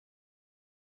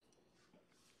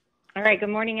All right, good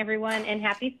morning, everyone, and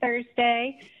happy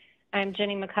Thursday. I'm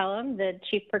Jenny McCullum, the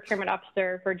Chief Procurement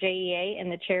Officer for JEA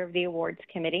and the Chair of the Awards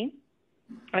Committee.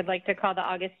 I'd like to call the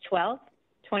August 12th,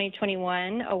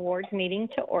 2021 awards meeting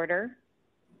to order.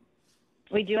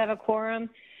 We do have a quorum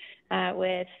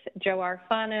with Joe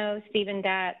Arfano, Stephen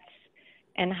Datz,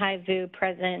 and Hai Vu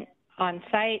present on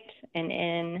site and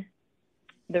in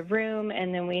the room,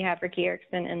 and then we have Ricky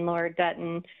Erickson and Laura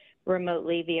Dutton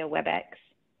remotely via WebEx.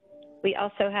 We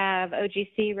also have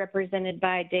OGC represented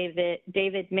by David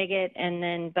Miggett, and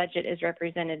then budget is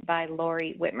represented by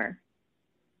Lori Whitmer.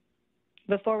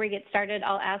 Before we get started,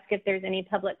 I'll ask if there's any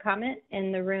public comment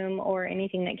in the room or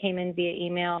anything that came in via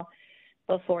email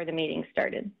before the meeting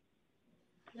started.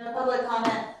 No public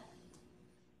comment.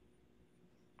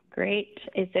 Great.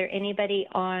 Is there anybody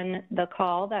on the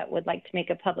call that would like to make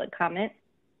a public comment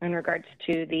in regards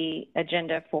to the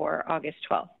agenda for August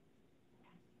 12th?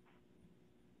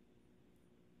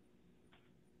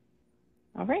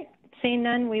 All right, seeing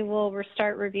none, we will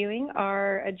start reviewing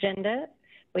our agenda.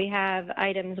 We have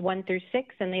items 1 through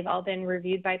 6, and they've all been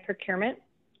reviewed by procurement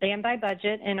and by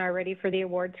budget and are ready for the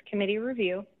awards committee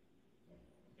review.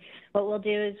 What we'll do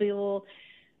is we will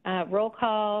roll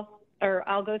call, or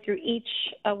I'll go through each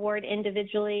award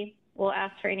individually. We'll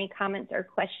ask for any comments or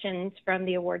questions from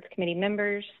the awards committee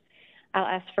members. I'll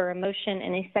ask for a motion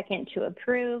and a second to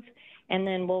approve, and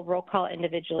then we'll roll call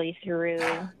individually through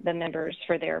the members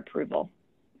for their approval.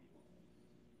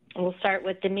 We'll start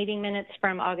with the meeting minutes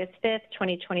from August 5th,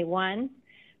 2021.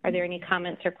 Are there any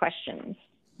comments or questions?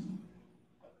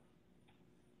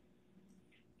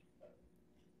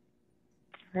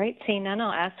 All right, seeing none,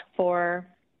 I'll ask for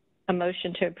a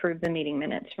motion to approve the meeting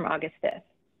minutes from August 5th.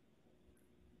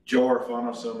 Joe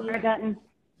Arfano, so moved. Laura Dutton.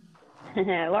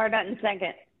 Laura Dutton,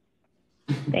 second.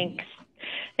 Thanks.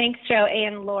 Thanks, Joe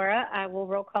and Laura. I will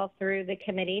roll call through the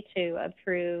committee to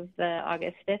approve the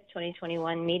August 5th,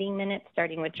 2021 meeting minutes,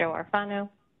 starting with Joe Arfano.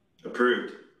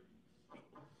 Approved.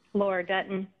 Laura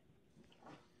Dutton.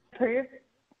 Approved.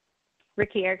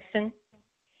 Ricky Erickson.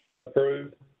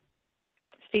 Approved.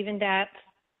 Stephen Datz.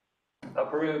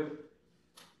 Approved.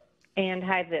 And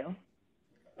Hai Vu.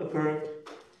 Approved.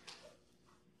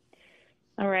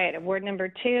 All right, award number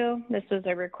 2, this was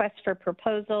a request for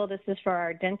proposal. This is for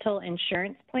our dental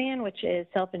insurance plan, which is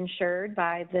self-insured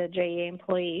by the JEA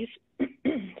employees.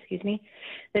 Excuse me.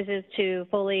 This is to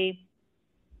fully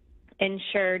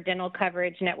insure dental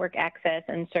coverage, network access,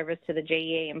 and service to the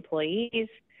JEA employees.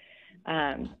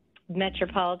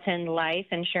 Metropolitan Life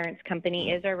Insurance Company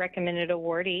is our recommended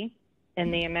awardee in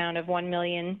the amount of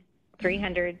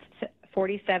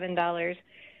 $1,347,000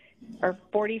 or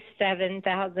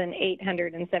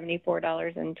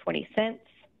 $47,874.20.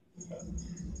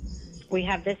 We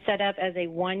have this set up as a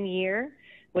 1 year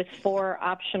with 4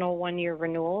 optional 1-year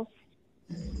renewals.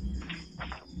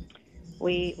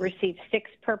 We received 6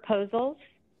 proposals,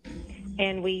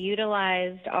 and we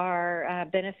utilized our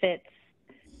benefits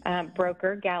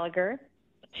broker, Gallagher,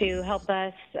 to help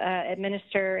us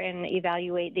administer and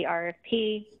evaluate the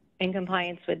RFP in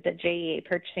compliance with the JEA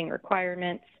purchasing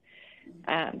requirements.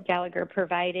 Gallagher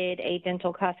provided a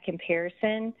dental cost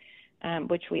comparison,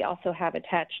 which we also have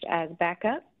attached as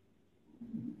backup.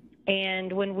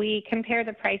 And when we compare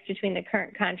the price between the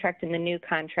current contract and the new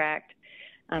contract,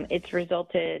 it's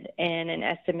resulted in an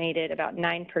estimated about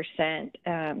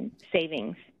 9%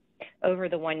 savings over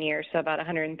the 1 year, so about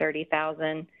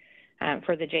 $130,000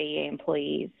 for the JEA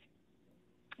employees.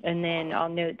 And then I'll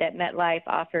note that MetLife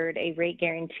offered a rate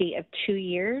guarantee of 2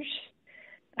 years.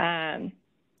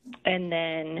 And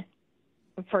then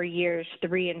for years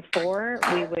 3 and 4,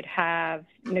 we would have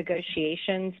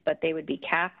negotiations, but they would be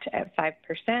capped at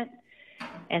 5%.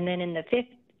 And then in the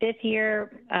fifth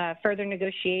year, further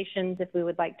negotiations if we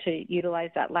would like to utilize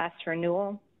that last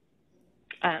renewal.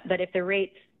 But if the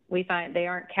rates we find they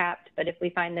aren't capped, but if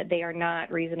we find that they are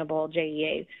not reasonable,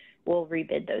 JEA will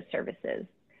rebid those services.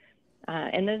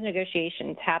 And those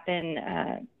negotiations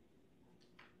happen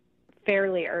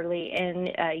fairly early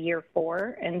in year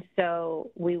 4, and so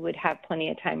we would have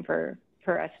plenty of time for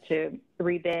us to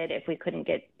rebid if we couldn't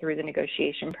get through the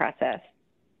negotiation process.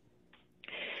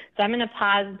 So I'm going to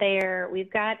pause there.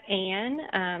 We've got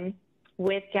Ann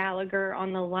with Gallagher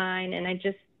on the line, and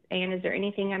Ann, is there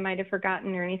anything I might have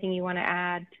forgotten or anything you want to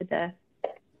add to the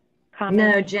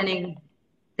comments? No, Jenny,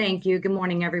 thank you. Good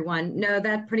morning, everyone. No,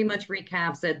 that pretty much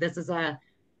recaps it. This is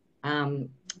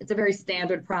it's a very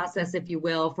standard process, if you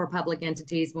will, for public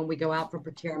entities when we go out for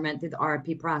procurement through the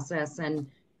RFP process. And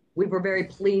we were very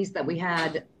pleased that we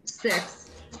had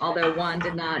 6, although 1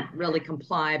 did not really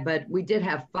comply, but we did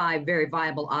have 5 very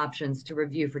viable options to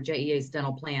review for JEA's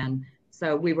dental plan.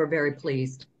 So we were very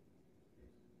pleased.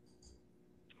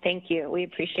 Thank you. We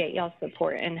appreciate y'all's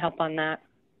support and help on that.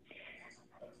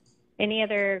 Any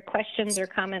other questions or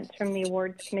comments from the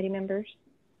awards committee members?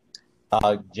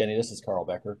 Jenny, this is Carl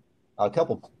Becker. A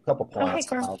couple points. Oh, hey,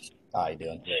 Carl. How you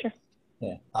doing? Great. Sure.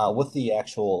 Yeah. With the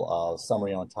actual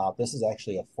summary on top, this is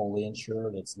actually a fully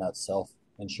insured. It's not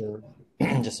self-insured.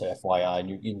 Just so FYI,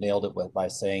 and you nailed it by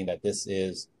saying that this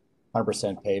is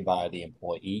 100% paid by the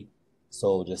employee.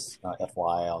 So just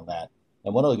FYI on that.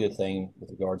 And one other good thing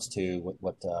with regards to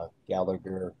what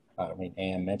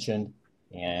Ann mentioned,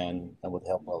 and with the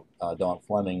help of Dawn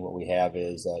Fleming, what we have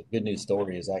is a good news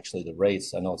story is actually the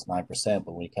rates. I know it's 9%,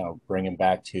 but when we kind of bring them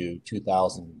back to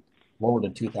lower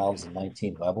than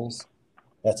 2019 levels,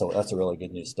 that's a really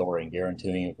good news story and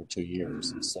guaranteeing it for 2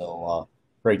 years. And so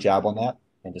great job on that,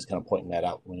 and just kind of pointing that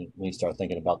out when you start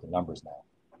thinking about the numbers now.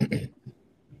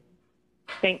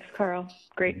 Thanks, Carl.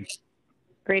 Great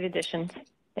additions.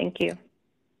 Thank you.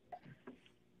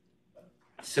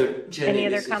 So, Jenny, any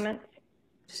other comments?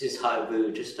 This is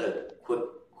Haibu. Just a quick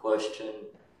question.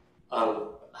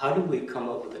 How do we come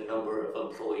up with the number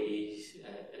of employees?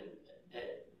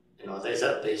 Is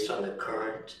that based on the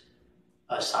current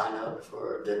sign up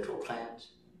for dental plans?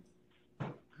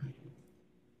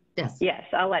 Yes. Yes,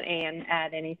 I'll let Ann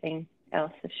add anything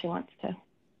else if she wants to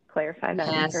clarify that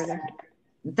any further.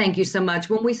 Thank you so much.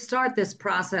 When we start this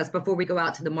process, before we go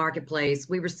out to the marketplace,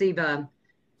 we receive a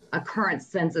current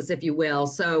census, if you will.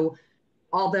 So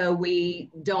although we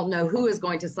don't know who is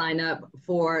going to sign up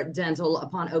for dental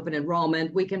upon open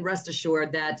enrollment, we can rest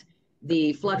assured that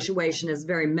the fluctuation is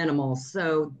very minimal.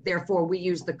 So therefore, we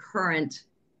use the current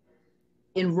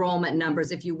enrollment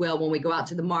numbers, if you will, when we go out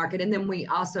to the market. And then we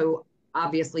also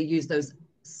obviously use those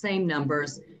same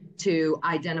numbers to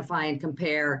identify and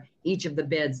compare each of the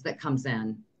bids that comes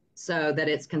in so that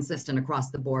it's consistent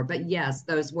across the board. But yes,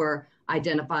 those were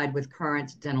identified with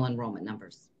current dental enrollment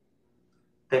numbers.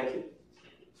 Thank you.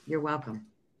 You're welcome.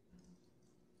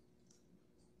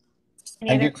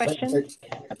 Any other questions?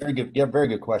 Very good. Yeah, very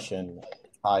good question.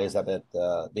 Is that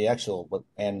the actual, what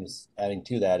Ann's adding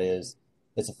to that is,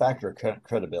 it's a factor of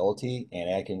credibility, and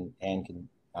Ann can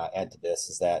add to this,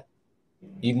 is that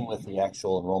even with the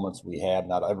actual enrollments we have,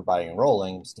 not everybody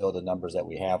enrolling, still the numbers that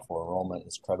we have for enrollment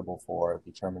is credible for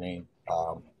determining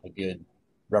a good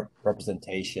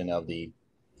representation of the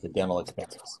dental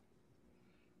expenses.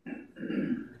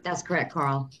 That's correct,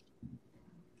 Carl.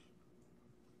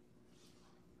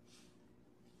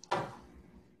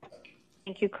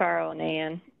 Thank you, Carl and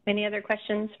Ann. Any other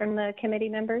questions from the committee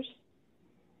members?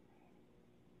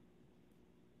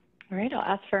 All right, I'll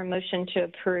ask for a motion to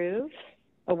approve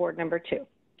award number 2.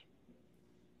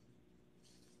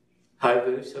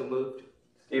 Haibu, so moved.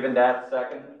 Stephen Datz,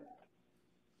 second.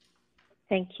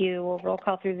 Thank you. We'll roll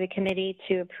call through the committee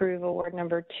to approve award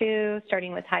number 2,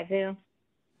 starting with Haibu.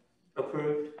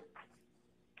 Approved.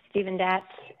 Stephen Datz.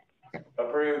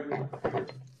 Approved.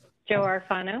 Joe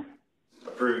Arfano.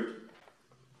 Approved.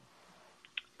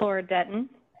 Laura Dutton.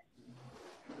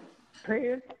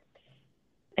 Approved.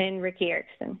 And Ricky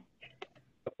Erickson.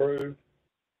 Approved.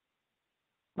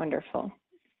 Wonderful.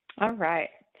 All right.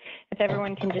 If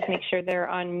everyone can just make sure they're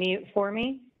on mute for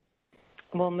me,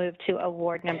 we'll move to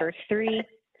award number 3.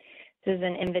 This is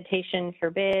an invitation for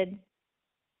bid.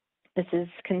 This is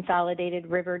Consolidated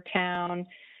Rivertown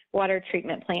Water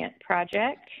Treatment Plant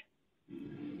Project.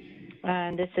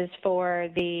 This is for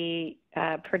the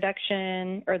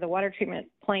production, or the water treatment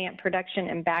plant production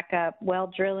and backup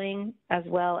well drilling, as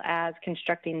well as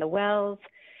constructing the wells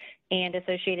and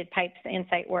associated pipes and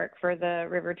site work for the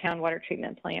Rivertown Water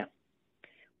Treatment Plant.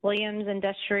 Williams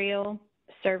Industrial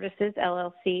Services,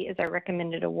 LLC is our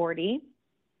recommended awardee.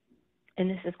 And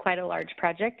this is quite a large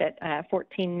project at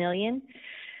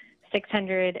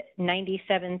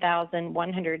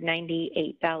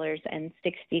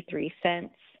 $14,697,198.63.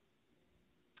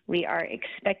 We are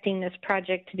expecting this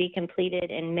project to be completed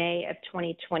in May of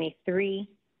 2023.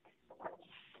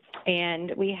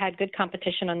 And we had good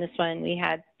competition on this one. We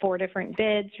had 4 different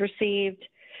bids received.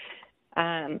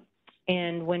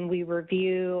 And when we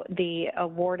review the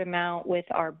award amount with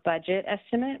our budget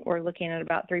estimate, we're looking at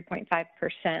about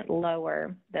 3.5%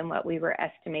 lower than what we were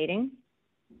estimating.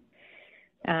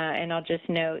 And I'll just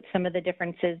note some of the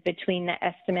differences between the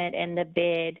estimate and the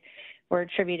bid were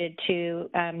attributed to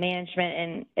management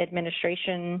and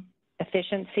administration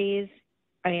efficiencies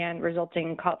and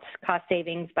resulting cost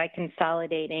savings by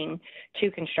consolidating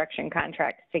 2 construction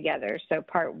contracts together. So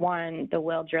part 1, the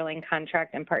well drilling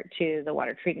contract, and part 2, the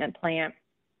water treatment plant,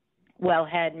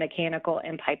 wellhead, mechanical,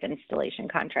 and pipe installation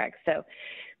contracts. So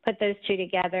put those 2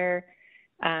 together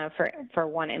for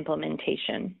one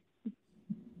implementation.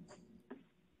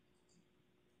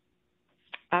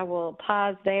 I will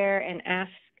pause there and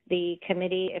ask the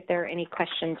committee if there are any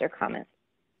questions or comments.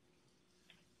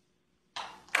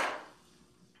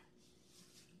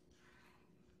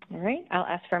 All right, I'll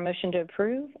ask for a motion to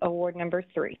approve award number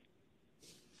 3.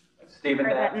 Stephen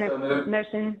Datt, so moved.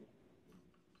 Motion.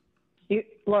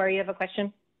 Laura, you have a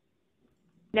question?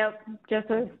 Nope, just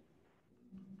was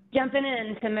jumping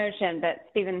into motion, but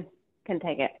Stephen can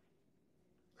take it.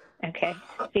 Okay,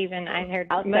 Stephen, I heard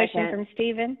I'll motion second. from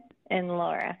Stephen and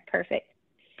Laura. Perfect.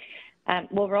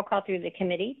 We'll roll call through the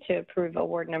committee to approve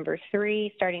award number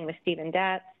 3, starting with Stephen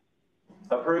Datt.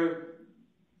 Approved.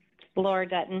 Laura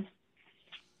Dutton.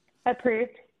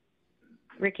 Approved.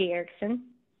 Ricky Erickson.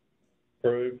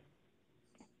 Approved.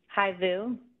 Hai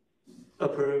Vu.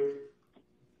 Approved.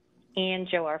 And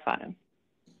Joe Arfano.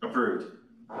 Approved.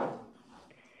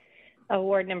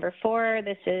 Award number 4,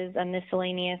 this is a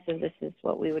miscellaneous, so this is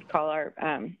what we would call our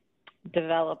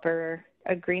developer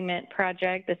agreement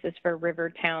project. This is for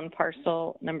Rivertown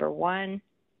parcel number 1.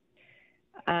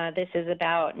 This is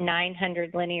about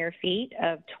 900 linear feet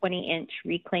of 20-inch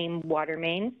reclaimed water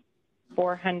mains,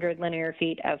 400 linear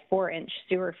feet of 4-inch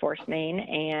sewer force main,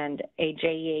 and a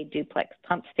JEA duplex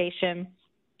pump station.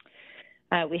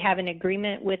 We have an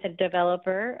agreement with a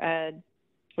developer,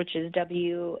 which is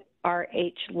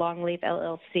WRH Longleaf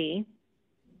LLC,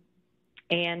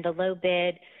 and the low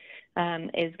bid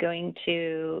is going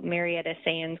to Marietta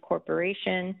Sands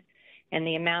Corporation, and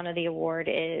the amount of the award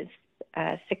is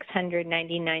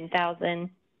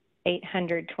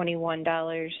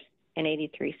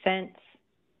 $699,821.83.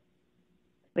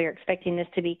 We are expecting this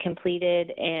to be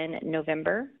completed in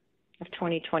November of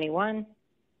 2021.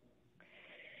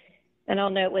 And I'll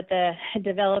note with the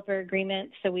developer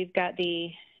agreement, so we've got the,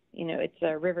 it's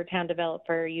a Rivertown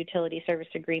Developer Utility Service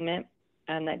Agreement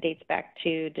that dates back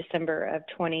to December of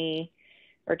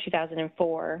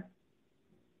 2004.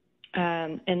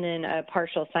 And then a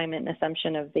partial assignment and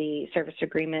assumption of the service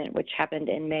agreement, which happened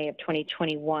in May of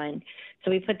 2021.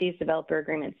 So we put these developer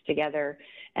agreements together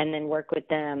and then work with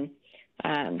them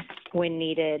when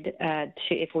needed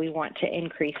if we want to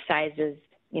increase sizes,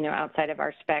 outside of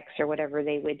our specs or whatever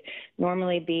they would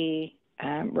normally be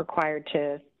required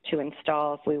to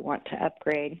install if we want to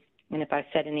upgrade. And if I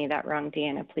said any of that wrong,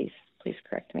 Deanna, please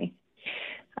correct me.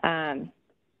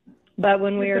 But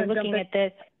when we were looking at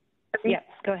this, yes,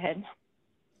 go ahead.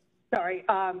 Sorry.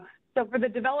 So for the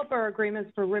developer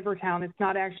agreements for Rivertown, it's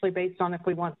not actually based on if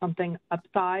we want something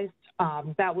upsized.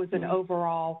 That was an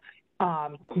overall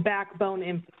backbone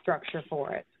infrastructure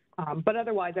for it. But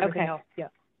otherwise, everything else,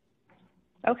 yes.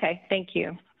 Okay, thank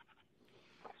you.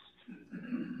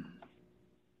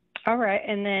 All right,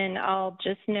 and then I'll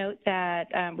just note that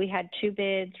we had 2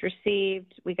 bids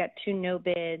received. We got 2 no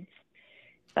bids,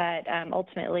 but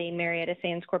ultimately Marietta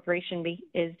Sands Corporation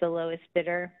is the lowest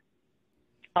bidder.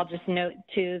 I'll just note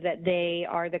too that they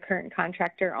are the current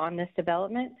contractor on this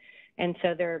development, and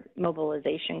so their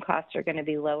mobilization costs are going to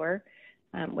be lower,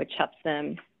 which helps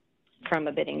them from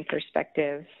a bidding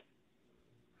perspective.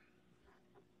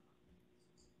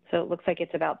 So it looks like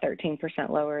it's about 13%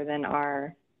 lower than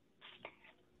our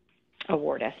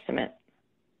award estimate.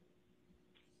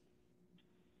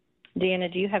 Deanna,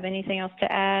 do you have anything else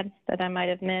to add that I might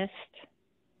have missed?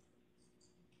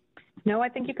 No, I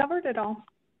think you covered it all.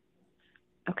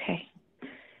 Okay.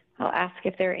 I'll ask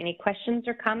if there are any questions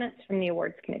or comments from the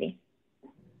awards committee.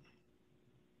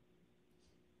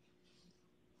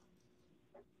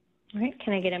 All right,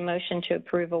 can I get a motion to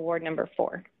approve award number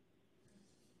 4?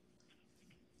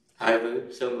 Hai Vu,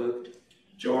 so moved.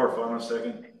 Joe Arfano,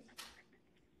 second.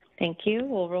 Thank you.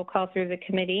 We'll roll call through the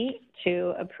committee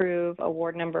to approve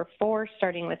award number 4,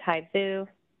 starting with Hai Vu.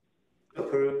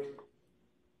 Approved.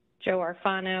 Joe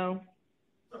Arfano.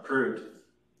 Approved.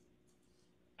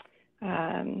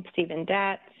 Stephen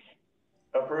Datt.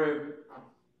 Approved.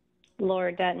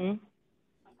 Laura Dutton.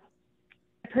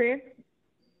 Approved.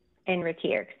 And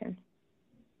Ricky Erickson.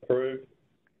 Approved.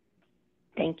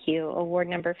 Thank you. Award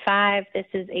number 5, this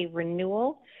is a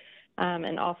renewal,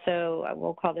 and also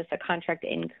we'll call this a contract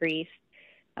increase.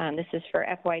 This is for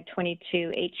FY22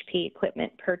 HP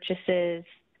equipment purchases.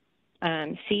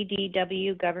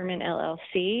 CDW Government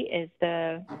LLC is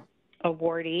the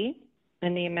awardee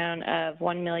in the amount of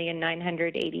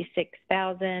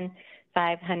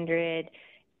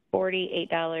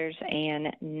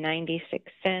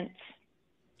 $1,986,548.96.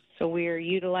 So we are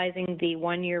utilizing the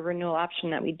 1-year renewal option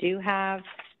that we do have,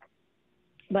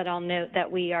 but I'll note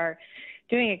that we are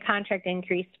doing a contract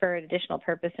increase for an additional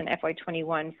purpose in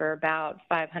FY21 for about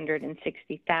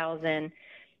 $560,000,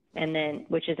 and then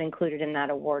which is included in that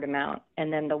award amount,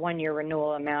 and then the 1-year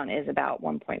renewal amount is about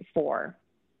 1.4.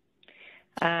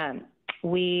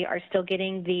 We are still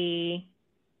getting the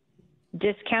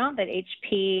discount that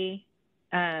HP,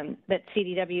 that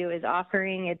CDW is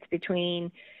offering. It's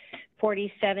between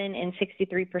 47 and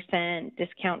 63%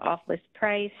 discount off list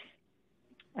price,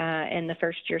 and the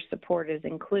first year support is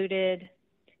included.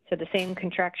 So the same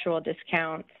contractual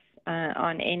discounts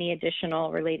on any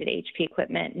additional related HP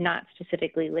equipment not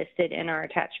specifically listed in our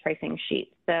attached pricing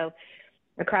sheet. So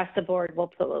across the board, we'll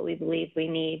put what we believe we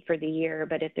need for the year,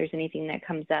 but if there's anything that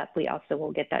comes up, we also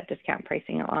will get that discount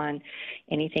pricing on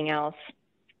anything else.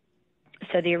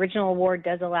 So the original award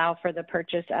does allow for the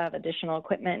purchase of additional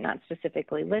equipment not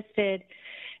specifically listed.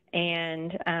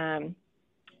 And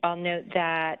I'll note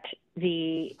that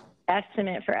the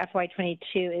estimate for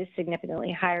FY22 is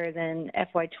significantly higher than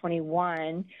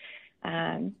FY21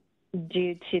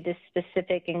 due to the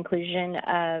specific inclusion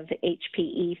of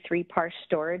HPE 3-par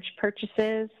storage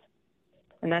purchases.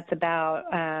 And that's about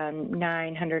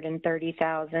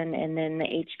 $930,000. And then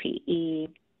the HPE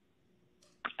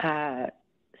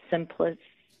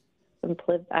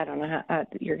I don't know how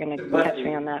you're going to catch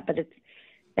me on that, but it's,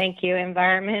 thank you,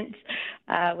 environment,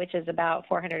 which is about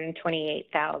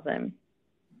 $428,000.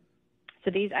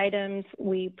 So these items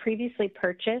we previously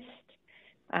purchased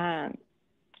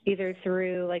either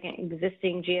through like an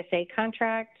existing GSA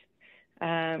contract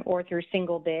or through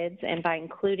single bids, and by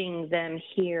including them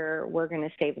here, we're going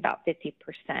to save about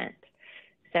 50%.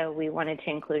 So we wanted to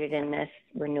include it in this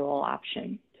renewal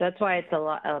option. So that's why it's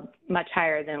much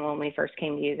higher than when we first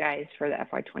came to you guys for the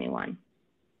FY21.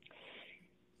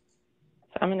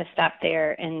 So I'm going to stop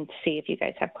there and see if you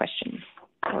guys have questions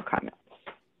or comments.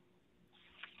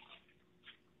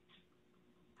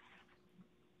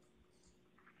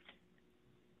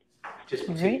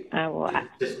 All right, I will.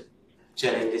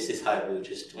 Jenny, this is Haibu.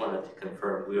 Just wanted to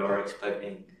confirm we are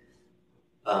expecting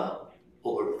over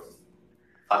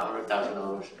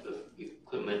 $500,000 of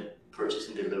equipment purchase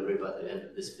and delivery by the end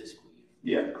of this fiscal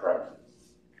year. Yeah, correct.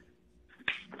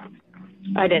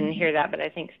 I didn't hear that, but I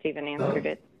think Stephen answered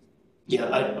it. Yeah,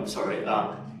 I'm sorry.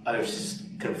 I was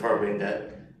just confirming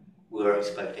that we're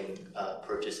expecting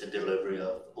purchase and delivery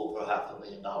of over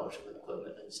 $500,000 of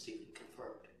equipment, and Stephen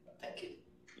confirmed. Thank you.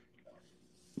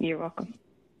 You're welcome.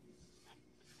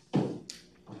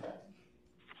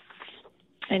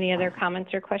 Any other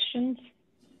comments or questions?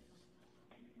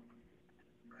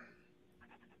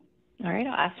 All right,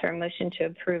 I'll ask for a motion to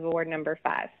approve award number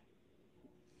 5.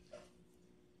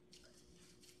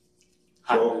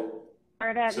 Joel.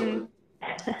 I'm going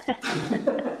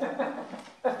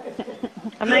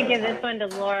to give this one to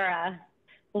Laura.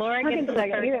 Laura gets the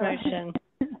first motion.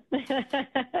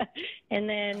 And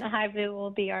then Haibu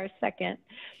will be our second.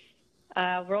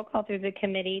 Roll call through the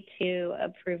committee to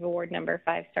approve award number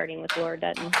 5, starting with Laura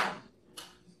Dutton.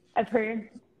 Approved.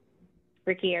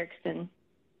 Ricky Erickson.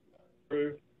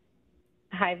 Approved.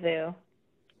 Haibu.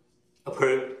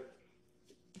 Approved.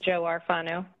 Joe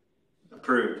Arfano.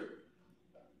 Approved.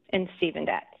 And Stephen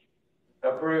Datz.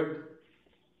 Approved.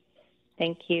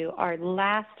 Thank you. Our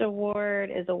last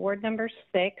award is award number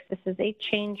 6. This is a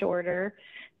change order.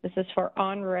 This is for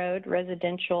on-road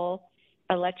residential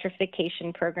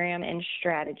electrification program and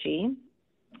strategy.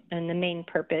 And the main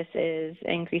purpose is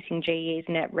increasing JEA's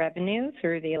net revenue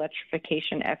through the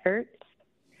electrification efforts.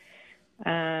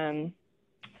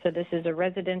 So this is a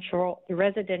residential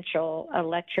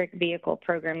electric vehicle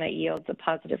program that yields a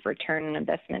positive return on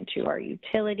investment to our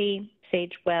utility.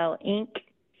 Sagewell, Inc.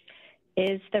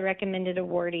 is the recommended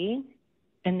awardee,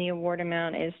 and the award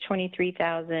amount is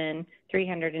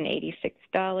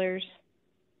 $23,386.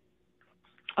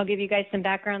 I'll give you guys some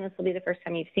background. This will be the first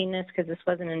time you've seen this because this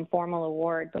was an informal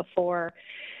award before,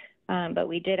 but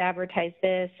we did advertise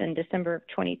this in December of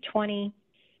 2020.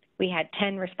 We had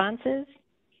 10 responses.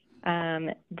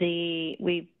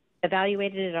 We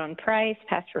evaluated it on price,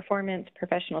 past performance,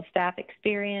 professional staff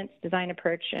experience, design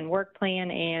approach and work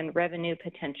plan, and revenue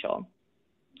potential.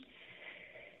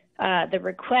 The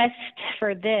request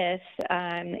for this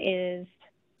is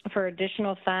for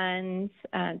additional funds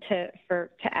to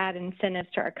add incentives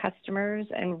to our customers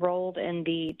enrolled in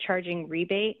the charging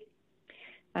rebate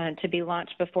to be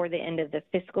launched before the end of the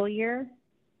fiscal year.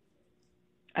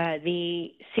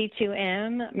 The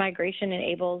C2M migration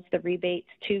enables the rebates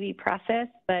to be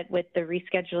processed, but with the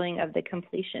rescheduling of the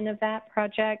completion of that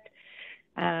project,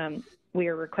 we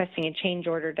are requesting a change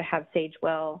order to have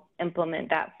Sagewell implement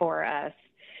that for us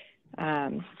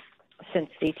since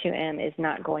C2M is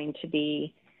not going to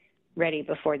be ready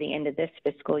before the end of this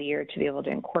fiscal year to be able to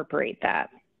incorporate that.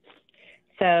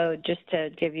 So just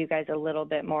to give you guys a little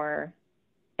bit more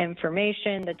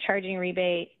information, the charging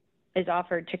rebate is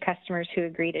offered to customers who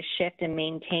agree to shift and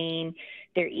maintain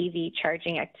their EV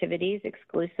charging activities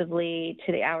exclusively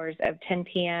to the hours of 10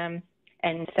 p.m.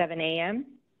 and 7 a.m.,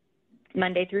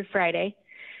 Monday through Friday.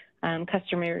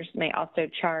 Customers may also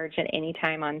charge at any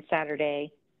time on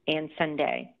Saturday and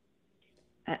Sunday.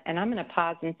 And I'm going to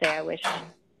pause and say I wish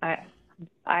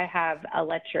I have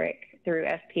electric through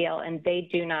FPL, and they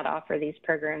do not offer these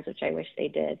programs, which I wish they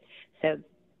did. So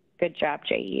good job,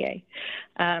 JEA.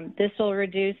 This will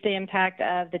reduce the impact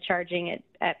of the charging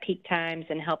at peak times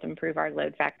and help improve our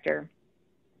load factor.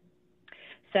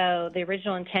 So the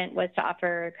original intent was to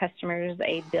offer customers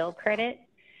a bill credit,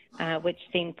 which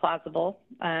seemed plausible,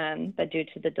 but due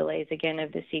to the delays, again,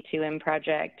 of the C2M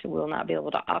project, we'll not be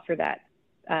able to offer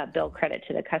that bill credit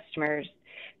to the customers.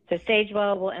 So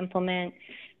Sagewell will implement,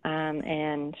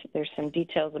 and there's some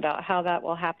details about how that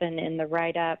will happen in the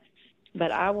write-up,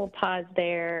 but I will pause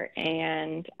there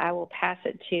and I will pass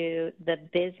it to the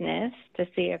business to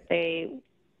see if they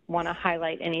want to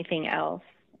highlight anything else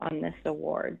on this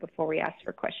award before we ask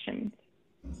for questions.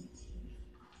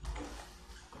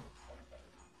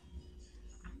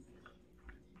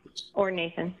 Or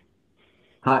Nathan.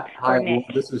 Hi, Or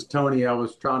Nick. this is Tony. I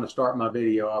was trying to start my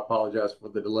video. I apologize for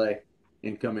the delay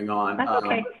in coming on. That's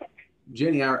okay.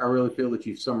 Jenny, I really feel that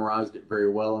you've summarized it very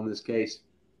well in this case.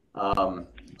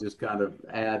 Just kind of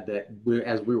add that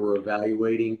as we were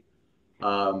evaluating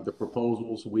the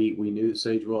proposals, we knew that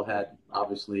Sagewell had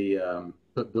obviously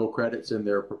put bill credits in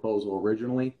their proposal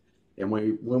originally. And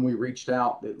when we reached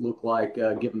out, it looked like,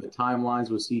 given the timelines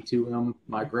with C2M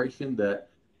migration, that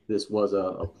this was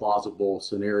a plausible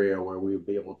scenario where we would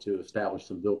be able to establish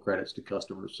some bill credits to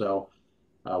customers. So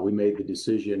we made the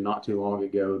decision not too long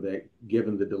ago that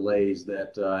given the delays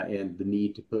that and the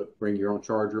need to bring your own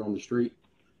charger on the street,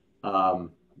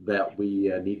 that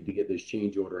we needed to get this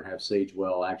change order and have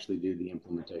Sagewell actually do the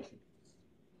implementation.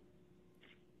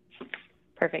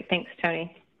 Perfect. Thanks,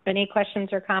 Tony. Any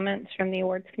questions or comments from the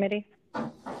awards committee?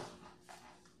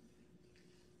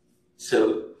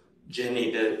 So,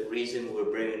 Jenny, the reason we're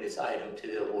bringing this item to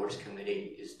the awards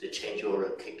committee is the change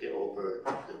order kicked it over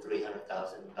the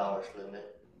 $300,000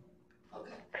 limit.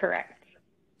 Okay. Correct.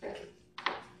 Thank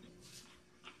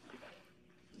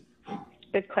you.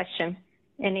 Good question.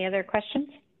 Any other questions?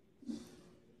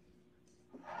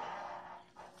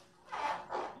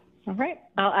 All right.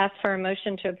 I'll ask for a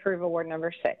motion to approve award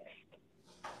number 6.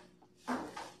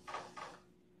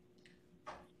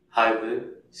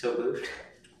 So moved.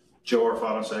 Joe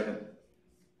Orfano, second.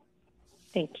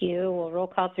 Thank you. We'll roll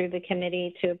call through the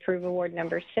committee to approve award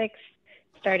number 6,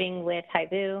 starting with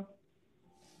Haibu.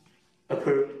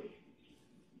 Approved.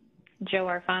 Joe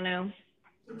Orfano.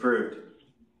 Approved.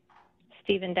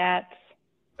 Stephen Datz.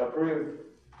 Approved.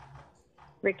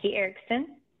 Ricky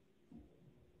Erickson.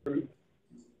 Approved.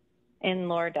 And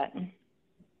Laura Dutton.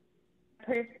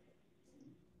 Approved.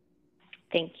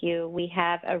 Thank you. We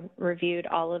have reviewed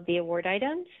all of the award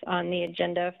items on the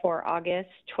agenda for August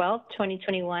 12th,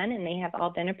 2021, and they have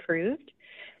all been approved.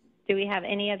 Do we have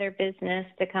any other business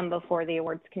to come before the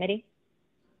awards committee?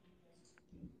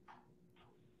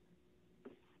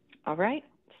 All right.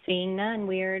 Seeing none,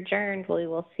 we are adjourned. We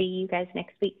will see you guys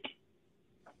next week.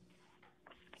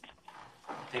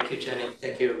 Thank you, Jenny.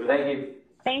 Thank you, everybody. Thank you.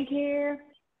 Thank you.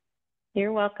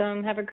 You're welcome. Have a